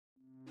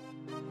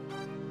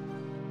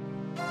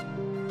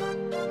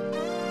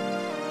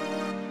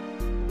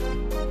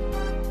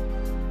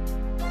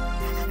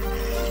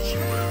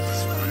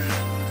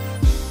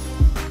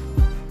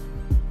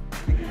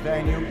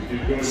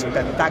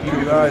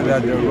spectacular,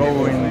 the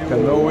rowing,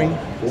 canoeing.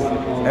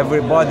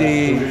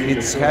 Everybody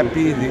is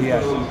happy.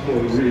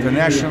 The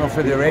National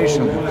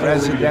Federation, the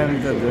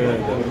president,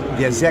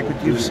 the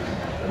executives,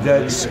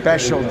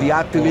 the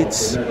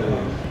athletes.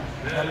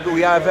 And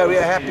we are very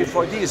happy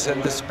for this,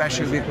 and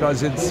especially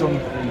because it's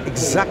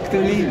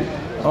exactly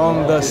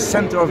on the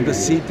center of the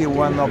city,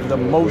 one of the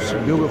most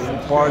beautiful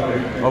parts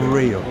of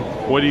Rio.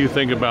 What do you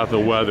think about the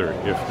weather?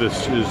 If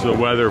this is the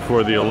weather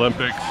for the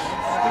Olympics,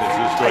 is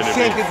this going to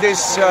be? I think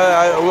this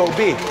will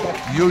be.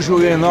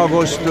 Usually in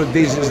August,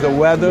 this is the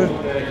weather,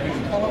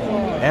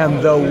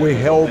 and we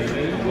hope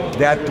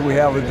that we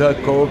have the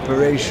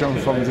cooperation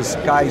from the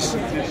skies,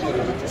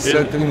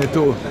 certainly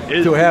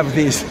to have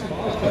this.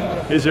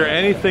 Is there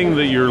anything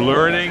that you're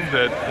learning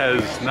that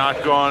has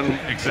not gone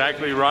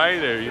exactly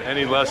right?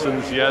 Any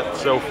lessons yet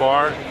so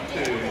far?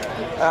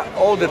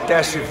 All the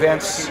test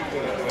events,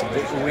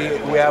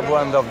 we have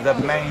one of the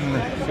main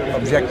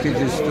objectives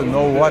is to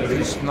know what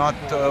is not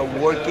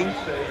working,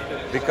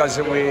 because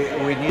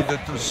we needed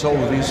to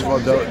solve this for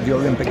the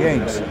Olympic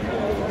Games.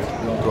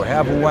 To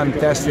have one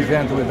test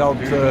event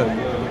without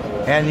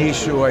any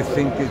issue, I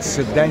think it's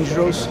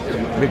dangerous,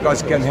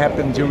 because it can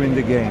happen during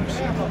the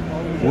Games.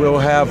 We'll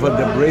have a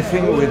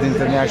debriefing with the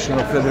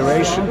International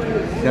Federation,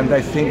 and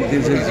I think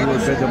this will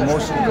be the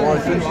most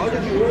important.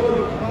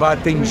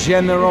 But in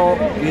general,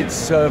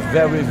 it's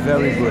very,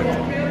 very good.